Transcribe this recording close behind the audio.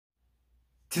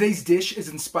Today's dish is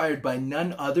inspired by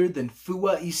none other than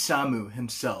Fuwa Isamu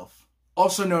himself,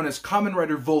 also known as Kamen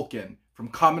Rider Vulcan from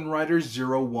Kamen Rider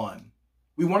 01.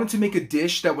 We wanted to make a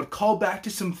dish that would call back to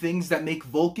some things that make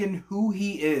Vulcan who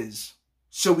he is.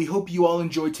 So we hope you all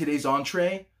enjoyed today's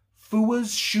entree,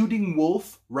 Fuwa's Shooting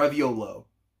Wolf Raviolo.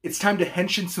 It's time to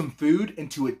henshin some food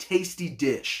into a tasty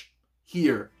dish,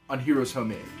 here on Heroes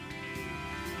Homeade.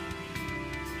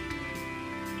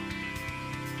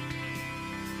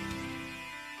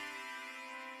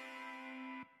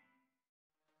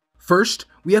 First,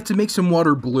 we have to make some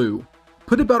water blue.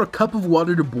 Put about a cup of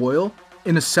water to boil.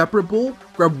 In a separate bowl,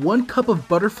 grab 1 cup of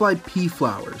butterfly pea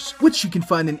flowers, which you can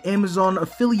find an Amazon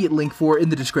affiliate link for in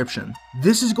the description.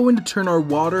 This is going to turn our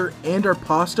water and our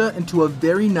pasta into a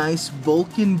very nice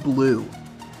Vulcan blue.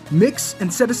 Mix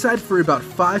and set aside for about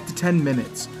 5 to 10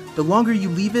 minutes. The longer you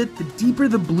leave it, the deeper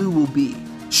the blue will be.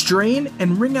 Strain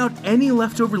and wring out any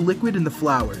leftover liquid in the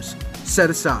flowers. Set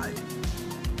aside.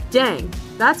 Dang,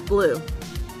 that's blue.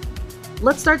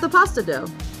 Let's start the pasta dough.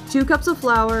 2 cups of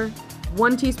flour,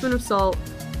 1 teaspoon of salt.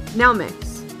 Now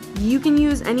mix. You can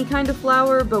use any kind of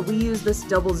flour, but we use this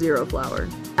 00 flour.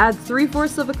 Add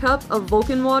 3/4 of a cup of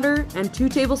Vulcan water and 2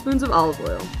 tablespoons of olive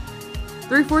oil.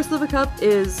 3/4 of a cup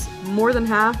is more than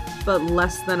half, but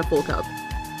less than a full cup.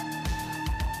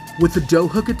 With the dough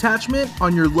hook attachment,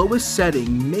 on your lowest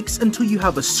setting, mix until you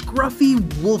have a scruffy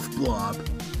wolf blob.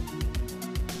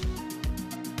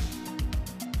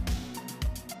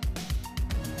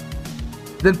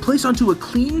 Then place onto a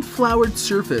clean floured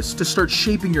surface to start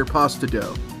shaping your pasta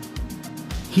dough.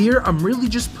 Here, I'm really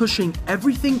just pushing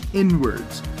everything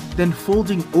inwards, then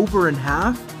folding over in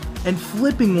half and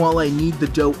flipping while I knead the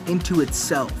dough into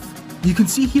itself. You can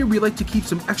see here we like to keep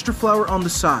some extra flour on the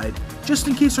side, just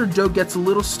in case our dough gets a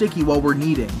little sticky while we're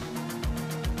kneading.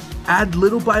 Add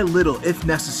little by little if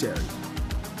necessary.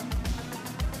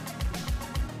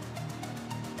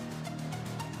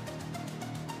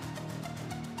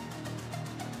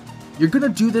 You're gonna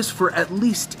do this for at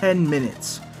least 10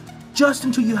 minutes, just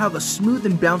until you have a smooth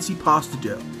and bouncy pasta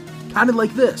dough, kind of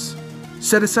like this.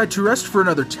 Set aside to rest for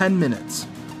another 10 minutes.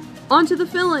 On to the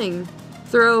filling.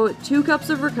 Throw 2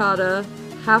 cups of ricotta,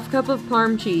 half cup of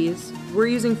Parmesan cheese. We're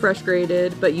using fresh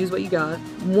grated, but use what you got.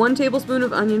 1 tablespoon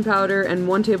of onion powder and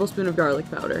 1 tablespoon of garlic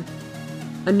powder.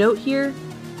 A note here,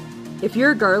 if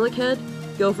you're a garlic head,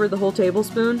 go for the whole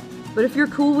tablespoon. But if you're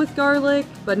cool with garlic,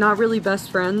 but not really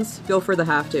best friends, go for the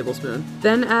half tablespoon.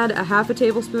 Then add a half a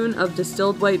tablespoon of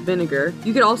distilled white vinegar.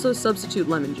 You could also substitute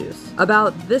lemon juice.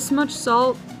 About this much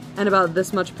salt and about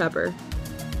this much pepper.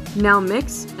 Now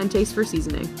mix and taste for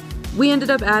seasoning. We ended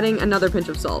up adding another pinch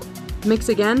of salt. Mix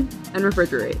again and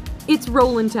refrigerate. It's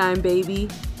rollin' time, baby.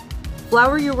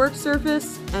 Flour your work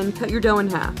surface and cut your dough in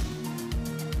half.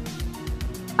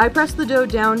 I press the dough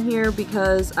down here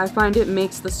because I find it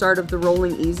makes the start of the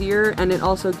rolling easier, and it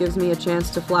also gives me a chance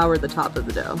to flour the top of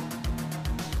the dough.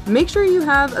 Make sure you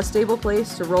have a stable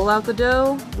place to roll out the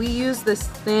dough. We use this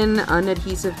thin,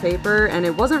 unadhesive paper, and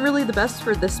it wasn't really the best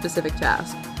for this specific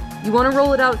task. You want to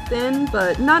roll it out thin,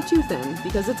 but not too thin,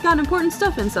 because it's got important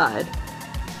stuff inside.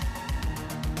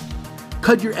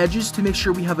 Cut your edges to make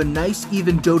sure we have a nice,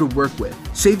 even dough to work with.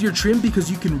 Save your trim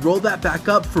because you can roll that back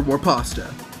up for more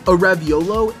pasta. A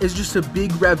raviolo is just a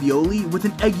big ravioli with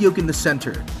an egg yolk in the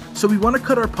center, so we want to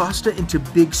cut our pasta into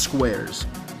big squares,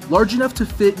 large enough to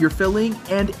fit your filling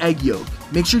and egg yolk.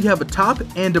 Make sure you have a top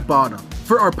and a bottom.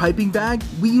 For our piping bag,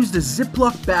 we used a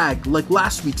Ziploc bag like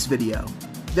last week's video.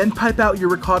 Then pipe out your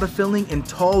ricotta filling in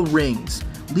tall rings,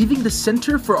 leaving the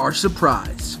center for our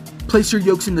surprise. Place your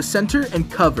yolks in the center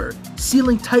and cover,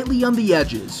 sealing tightly on the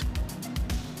edges.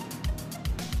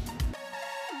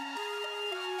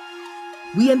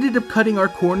 We ended up cutting our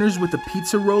corners with a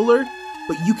pizza roller,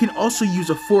 but you can also use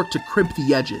a fork to crimp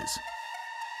the edges.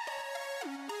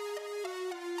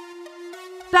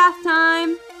 Bath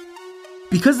time!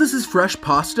 Because this is fresh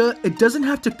pasta, it doesn't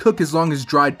have to cook as long as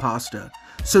dried pasta,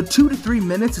 so 2 to 3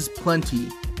 minutes is plenty.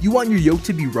 You want your yolk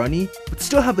to be runny, but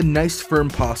still have a nice firm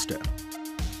pasta.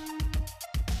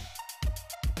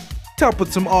 Top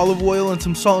with some olive oil and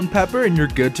some salt and pepper and you're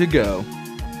good to go.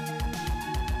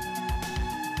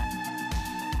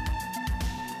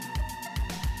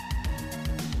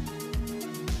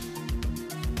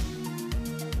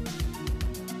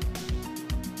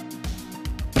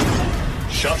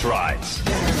 Shut rise.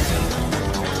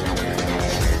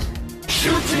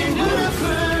 Shooting wolf.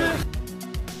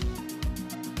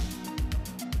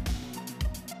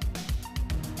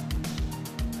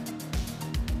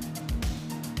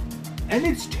 And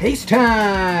it's taste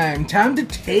time! Time to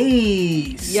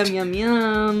taste! Yum, yum,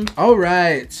 yum.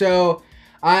 Alright, so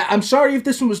I'm sorry if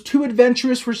this one was too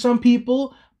adventurous for some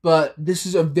people, but this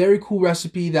is a very cool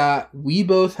recipe that we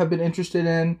both have been interested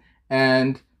in,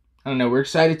 and I don't know, we're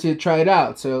excited to try it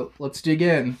out. So let's dig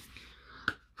in.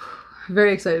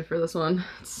 Very excited for this one.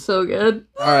 It's so good.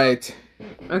 All right.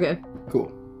 Okay.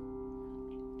 Cool.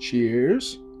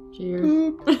 Cheers. Cheers.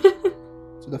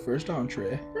 To the first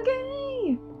entree.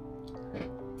 Okay.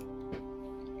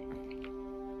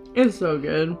 It's so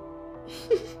good.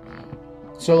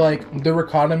 So like the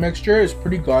ricotta mixture is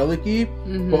pretty garlicky,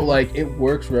 but like it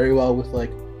works very well with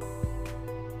like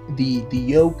the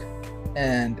yolk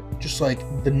and just like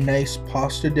the nice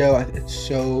pasta dough. It's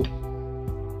so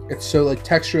like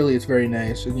texturally it's very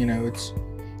nice, and you know, it's,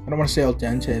 I don't want to say al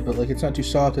dente, but like it's not too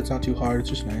soft, it's not too hard, it's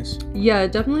just nice. Yeah,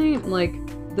 definitely, like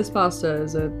this pasta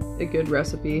is a good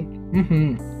recipe.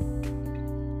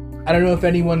 I don't know if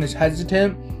anyone is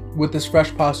hesitant with this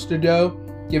fresh pasta dough,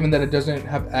 given that it doesn't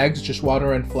have eggs, just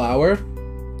water and flour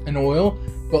and oil,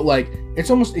 but like it's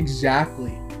almost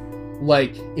exactly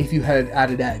like if you had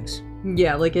added eggs.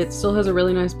 Yeah, like it still has a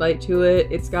really nice bite to it.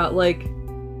 It's got like,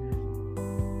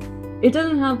 it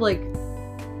doesn't have like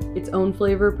its own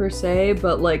flavor per se,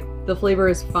 but like the flavor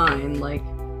is fine. Like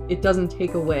it doesn't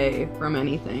take away from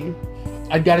anything.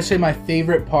 I've got to say my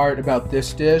favorite part about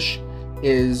this dish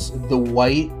is the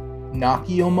white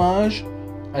gnocchi homage.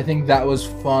 I think that was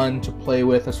fun to play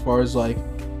with as far as like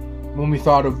when we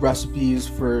thought of recipes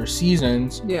for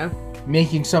seasons. Yeah.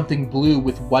 Making something blue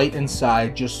with white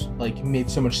inside just like made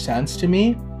so much sense to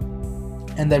me.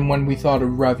 And then when we thought of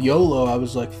raviolo, I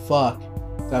was like, fuck,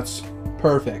 that's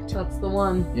perfect. That's the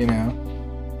one. You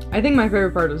know? I think my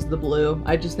favorite part is the blue.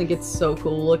 I just think it's so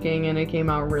cool looking and it came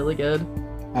out really good.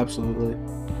 Absolutely.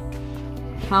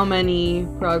 How many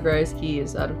Progress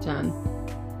keys out of 10?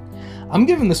 I'm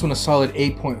giving this one a solid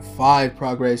 8.5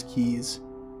 Progress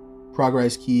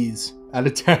keys out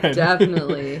of 10.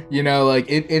 Definitely. You know, like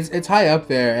it's high up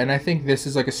there, and I think this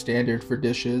is like a standard for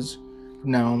dishes.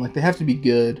 No, like they have to be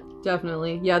good.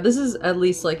 Definitely. Yeah, this is at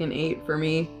least like an 8 for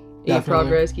me. 8 Definitely.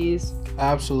 Progress keys.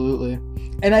 Absolutely.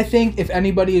 And I think if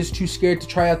anybody is too scared to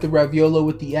try out the raviolo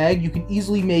with the egg, you can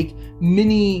easily make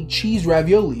mini cheese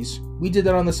raviolis. We did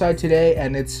that on the side today,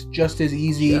 and it's just as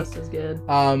easy. Just as good.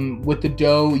 With the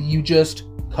dough, you just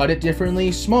cut it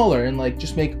differently, smaller, and like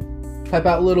just type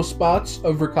out little spots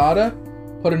of ricotta,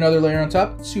 put another layer on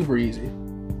top. Super easy.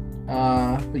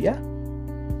 But yeah,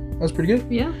 that was pretty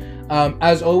good. Yeah.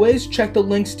 As always, check the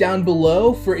links down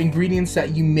below for ingredients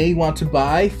that you may want to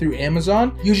buy through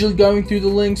Amazon. Usually going through the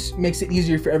links makes it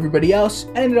easier for everybody else,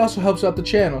 and it also helps out the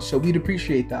channel, so we'd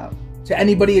appreciate that. To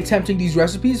anybody attempting these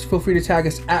recipes, feel free to tag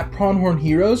us at Pronghorn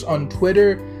Heroes on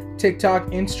Twitter, TikTok,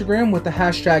 Instagram with the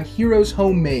hashtag Heroes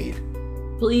Homeade.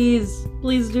 Please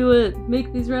do it.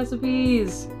 Make these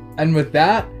recipes. And with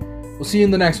that, we'll see you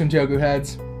in the next one, Toku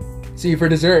heads. See you for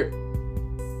dessert.